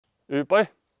über,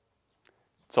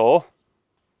 so.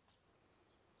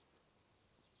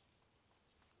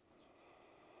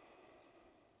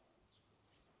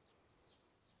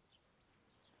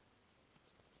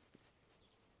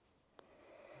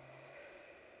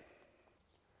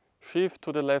 Shift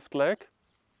to the left leg.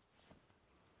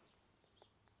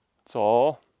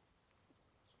 So.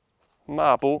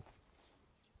 𝕁𝕠𝕚𝕟.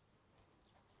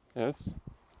 Yes.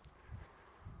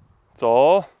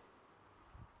 So.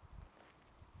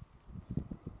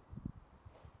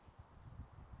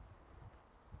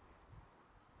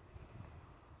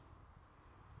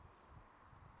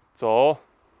 So.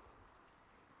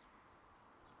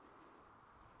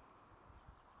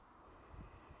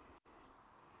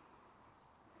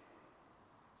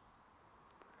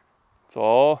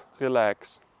 So,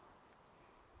 relax.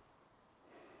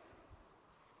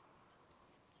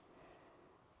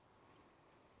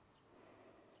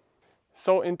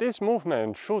 So in this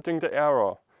movement, shooting the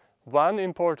arrow, one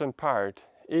important part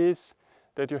is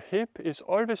that your hip is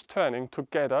always turning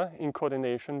together in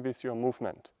coordination with your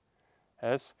movement.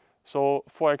 Yes. So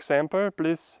for example,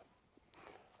 please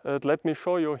let me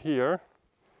show you here.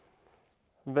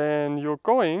 When you're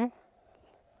going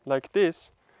like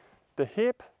this, the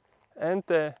hip and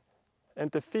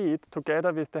the feet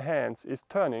together with the hands is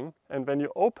turning, and when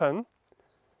you open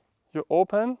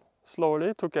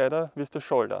slowly together with the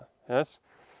shoulder. Yes.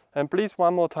 And please,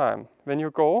 one more time. When you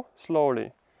go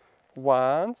slowly,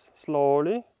 once,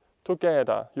 slowly,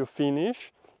 together, you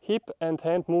finish. Hip and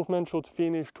hand movement should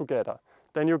finish together.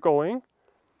 Then you're going,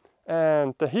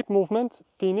 and the hip movement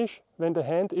finish when the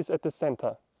hand is at the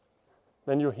center,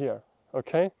 when you're here,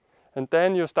 okay? And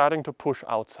then you're starting to push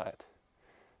outside.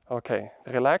 Okay,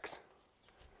 relax.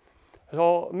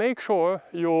 So make sure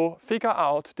you figure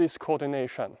out this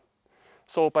coordination.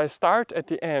 So by start at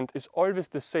the end is always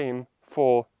the same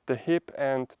for the hip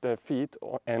and the feet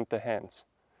and the hands.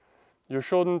 You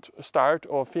shouldn't start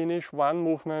or finish one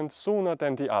movement sooner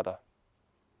than the other.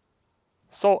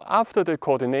 So after the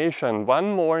coordination,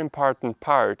 one more important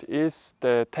part is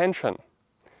the tension.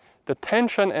 The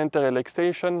tension and the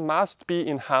relaxation must be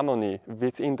in harmony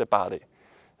within the body.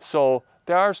 So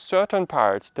there are certain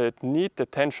parts that need the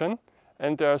tension,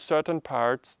 and there are certain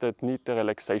parts that need the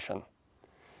relaxation.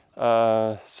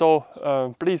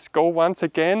 Please go once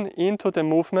again into the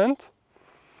movement.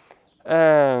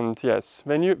 And yes,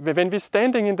 when we're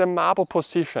standing in the 𝕁𝕠𝕚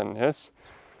position, yes,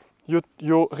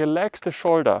 you relax the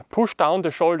shoulder, push down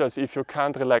the shoulders if you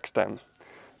can't relax them,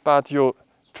 but you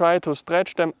try to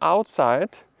stretch them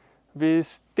outside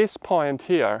with this point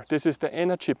here. This is the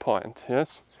energy point,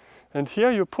 yes, and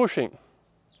here you're pushing,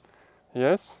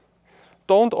 yes.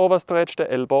 Don't overstretch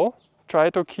the elbow. Try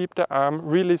to keep the arm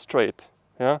really straight.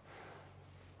 Yeah.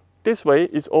 This way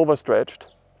is overstretched.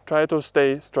 Try to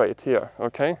stay straight here,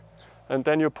 okay? And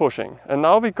then you're pushing. And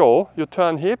now we go. You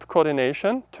turn hip,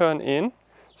 coordination, turn in,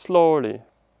 slowly.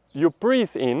 You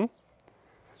breathe in.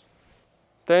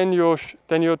 Then you're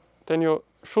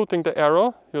shooting the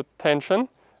arrow, your tension,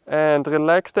 and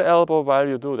relax the elbow while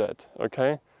you do that,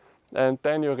 okay? And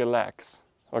then you relax,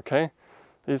 okay?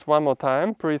 This one more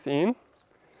time. Breathe in.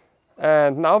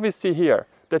 And now we see here,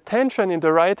 the tension in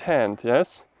the right hand,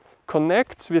 yes,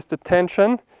 connects with the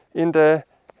tension in the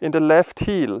left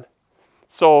heel.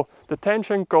 So the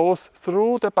tension goes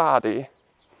through the body,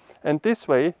 and this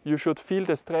way you should feel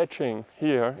the stretching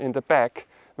here in the back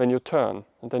when you turn,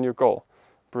 and then you go.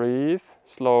 Breathe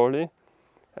slowly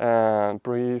and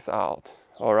breathe out,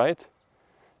 all right?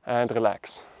 And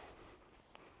relax.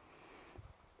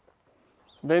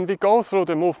 When we go through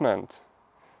the movement,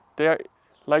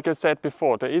 like I said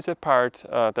before, there is a part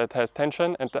that has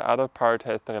tension and the other part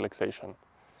has the relaxation.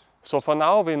 So for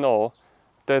now we know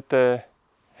that the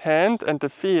hand and the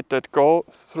feet that go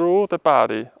through the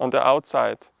body on the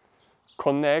outside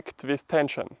connect with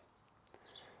tension.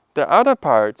 The other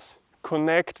parts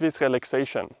connect with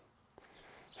relaxation.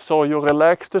 So you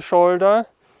relax the shoulder,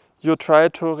 you try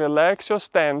to relax your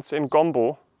stance in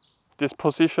gombo. This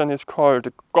position is called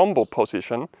the gombo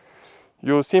position.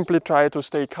 You simply try to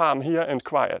stay calm here and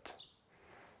quiet.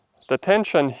 The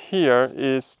tension here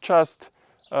is just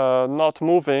not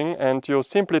moving, and you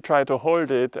simply try to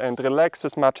hold it and relax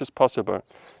as much as possible.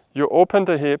 You open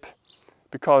the hip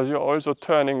because you're also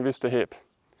turning with the hip.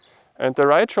 And the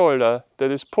right shoulder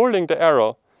that is pulling the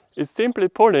arrow is simply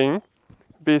pulling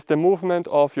with the movement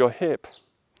of your hip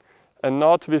and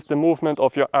not with the movement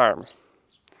of your arm.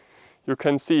 You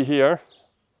can see here,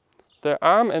 the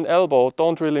arm and elbow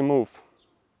don't really move.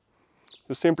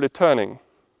 You're simply turning.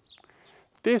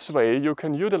 This way you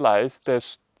can utilize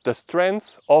the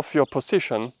strength of your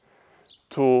position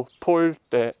to pull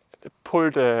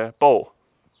the bow.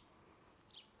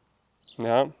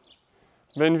 Yeah.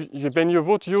 When you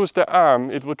would use the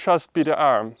arm, it would just be the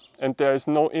arm and there is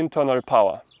no internal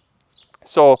power.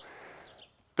 So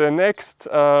the next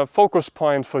focus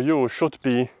point for you should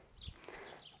be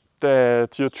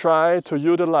that you try to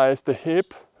utilize the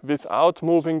hip without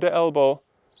moving the elbow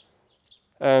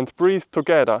and breathe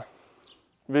together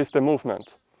with the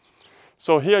movement.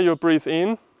 So here you breathe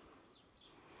in,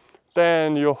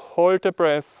 then you hold the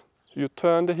breath, you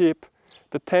turn the hip,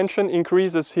 the tension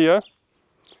increases here,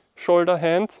 shoulder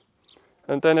hand,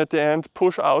 and then at the end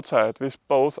push outside with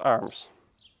both arms.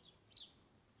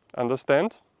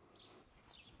 Understand?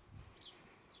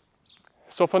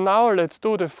 So for now let's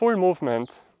do the full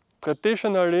movement,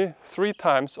 traditionally 3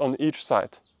 times on each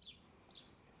side.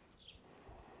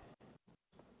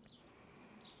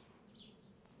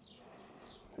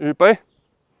 Übe.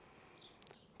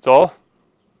 So.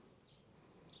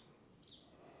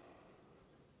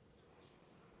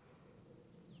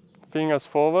 Fingers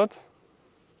forward.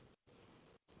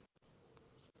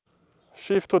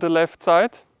 Shift to the left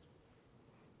side.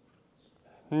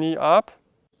 Knee up.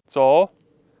 So.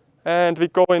 And we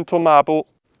go into 𝕒𝕠𝕚𝕟.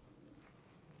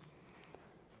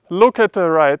 Look at the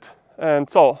right and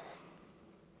so.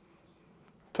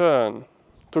 Turn.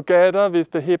 Together with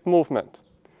the hip movement.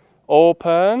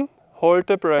 Open, hold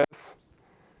the breath,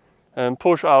 and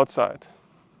push outside.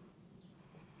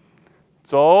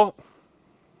 So.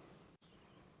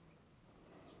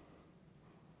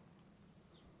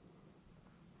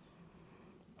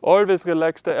 Always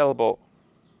relax the elbow.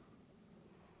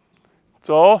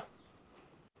 So.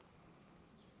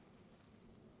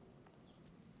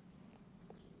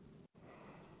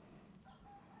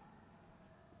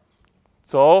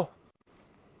 So.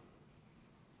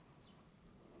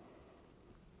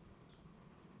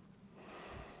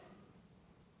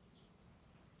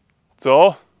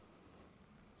 So.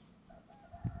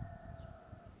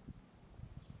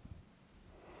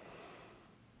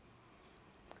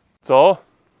 So.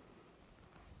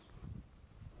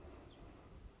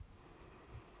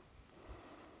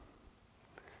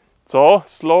 So,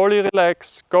 slowly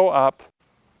relax, go up.